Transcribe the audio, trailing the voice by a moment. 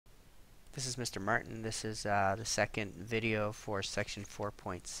This is Mr. Martin. This is the second video for section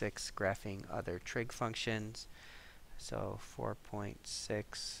 4.6, graphing other trig functions. So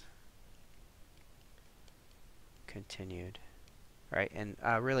 4.6 continued. All right, and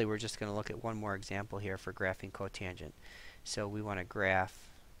really we're just going to look at one more example here for graphing cotangent. So we want to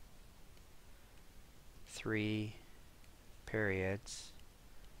graph 3 periods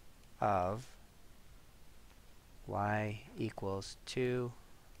of y equals 2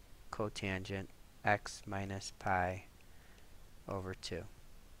 cotangent x minus pi over 2.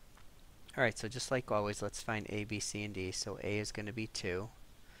 Alright, so just like always, let's find a, b, c, and d. So a is going to be 2.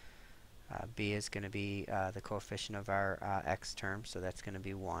 B is going to be the coefficient of our x term, so that's going to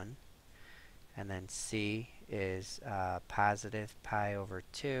be 1. And then c is positive pi over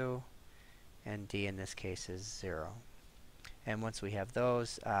 2, and d in this case is 0. And once we have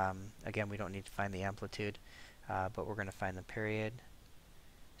those, again, we don't need to find the amplitude, but we're going to find the period.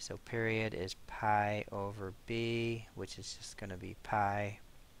 So period is pi over b, which is just going to be pi.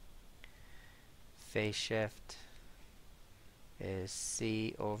 Phase shift is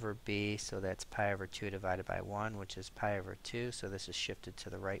c over b, so that's pi over 2 divided by 1, which is pi over 2, so this is shifted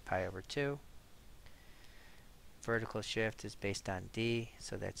to the right, pi over 2. Vertical shift is based on d,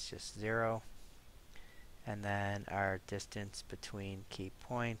 so that's just 0. And then our distance between key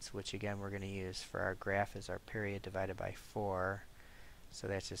points, which again we're going to use for our graph, is our period divided by 4. So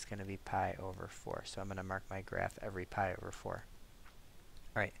that's just going to be pi over 4. So I'm going to mark my graph every pi over 4.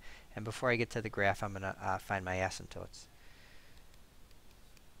 Alright, and before I get to the graph, I'm going to find my asymptotes.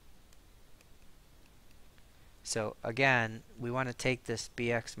 So again, we want to take this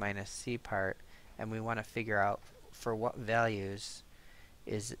bx minus c part, and we want to figure out for what values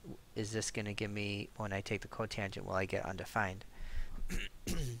is this going to give me when I take the cotangent will I get undefined.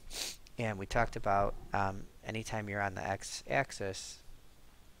 And we talked about anytime you're on the x-axis,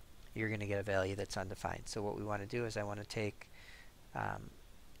 you're going to get a value that's undefined. So what we want to do is I want to take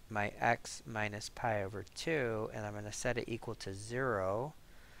my x minus pi over 2, and I'm going to set it equal to 0,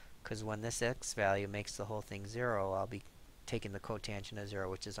 because when this x value makes the whole thing 0, I'll be taking the cotangent of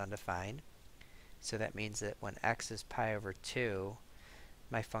 0, which is undefined. So that means that when x is pi over 2,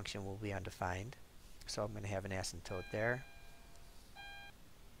 my function will be undefined. So I'm going to have an asymptote there.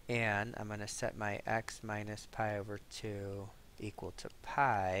 And I'm going to set my x minus pi over 2 equal to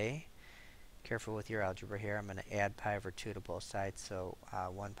pi. Careful with your algebra here. I'm going to add pi over 2 to both sides. So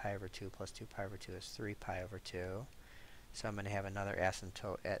 1 pi over 2 plus 2 pi over 2 is 3 pi over 2. So I'm going to have another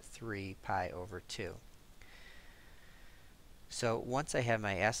asymptote at 3 pi over 2. So once I have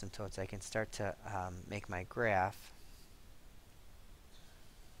my asymptotes, I can start to make my graph.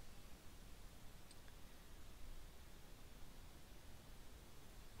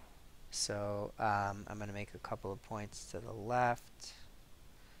 So I'm going to make a couple of points to the left,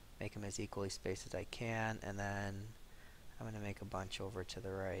 make them as equally spaced as I can, and then I'm going to make a bunch over to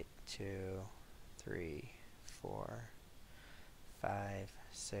the right. 2, 3, 4, 5,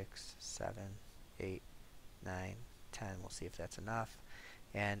 6, 7, 8, 9, 10. We'll see if that's enough.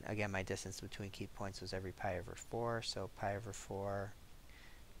 And again, my distance between key points was every pi over 4, so pi over 4,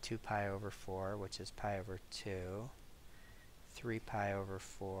 2 pi over 4, which is pi over 2, 3 pi over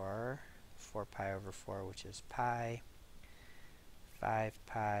 4, 4 pi over 4, which is pi, 5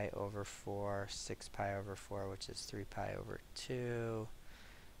 pi over 4, 6 pi over 4, which is 3 pi over 2,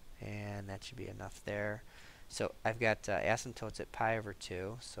 and that should be enough there. So I've got asymptotes at pi over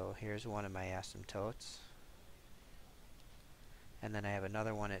 2, so here's one of my asymptotes. And then I have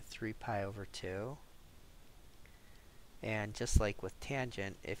another one at 3 pi over 2. And just like with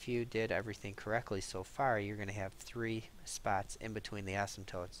tangent, if you did everything correctly so far, you're going to have 3 spots in between the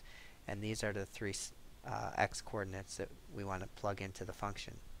asymptotes. And these are the 3 x coordinates that we want to plug into the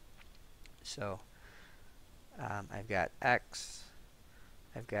function. So I've got x,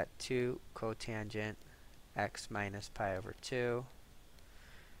 I've got 2 cotangent x minus pi over 2.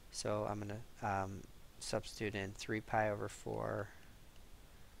 So I'm going to substitute in 3 pi over 4,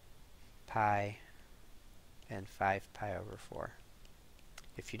 pi, and 5 pi over 4.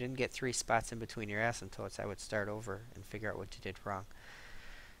 If you didn't get 3 spots in between your asymptotes, I would start over and figure out what you did wrong.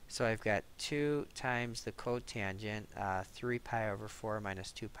 So I've got 2 times the cotangent. 3 pi over 4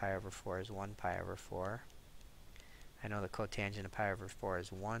 minus 2 pi over 4 is 1 pi over 4. I know the cotangent of pi over 4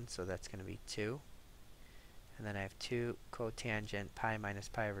 is 1, so that's going to be 2. And then I have 2 cotangent pi minus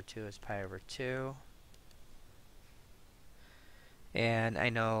pi over 2 is pi over 2. And I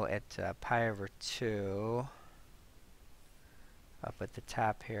know at pi over 2, up at the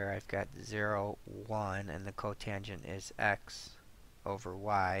top here, I've got 0, 1, and the cotangent is x over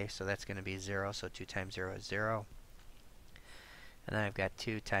y, so that's going to be 0, so 2 times 0 is 0. And then I've got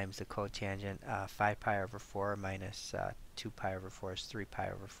 2 times the cotangent. 5 pi over 4 minus 2 pi over 4 is 3 pi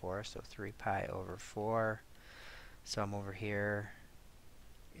over 4, so 3 pi over 4. So I'm over here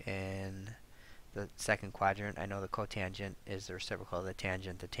in the second quadrant. I know the cotangent is the reciprocal of the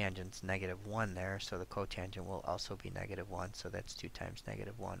tangent. The tangent's negative 1 there, so the cotangent will also be negative 1, so that's 2 times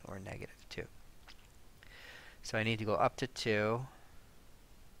negative 1, or negative 2. So I need to go up to 2,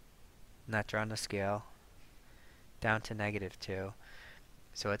 not drawing the scale, down to negative 2.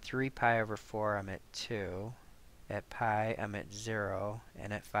 So at 3 pi over 4 I'm at 2, at pi I'm at 0,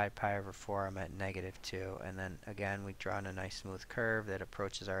 and at 5 pi over 4 I'm at negative 2. And then again we draw a nice smooth curve that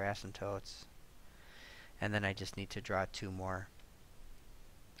approaches our asymptotes. And then I just need to draw 2 more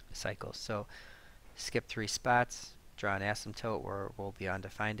cycles. So skip 3 spots, draw an asymptote where we'll be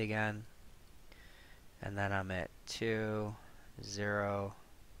undefined again. And then I'm at 2, 0,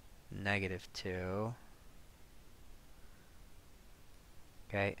 negative 2.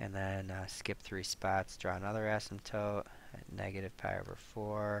 Okay, and then skip 3 spots, draw another asymptote at negative pi over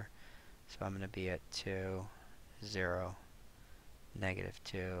 4. So I'm going to be at 2, 0, negative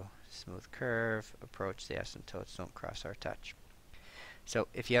 2, smooth curve, approach the asymptotes, don't cross or touch. So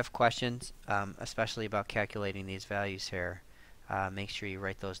if you have questions, especially about calculating these values here, make sure you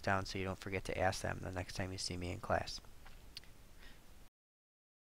write those down so you don't forget to ask them the next time you see me in class.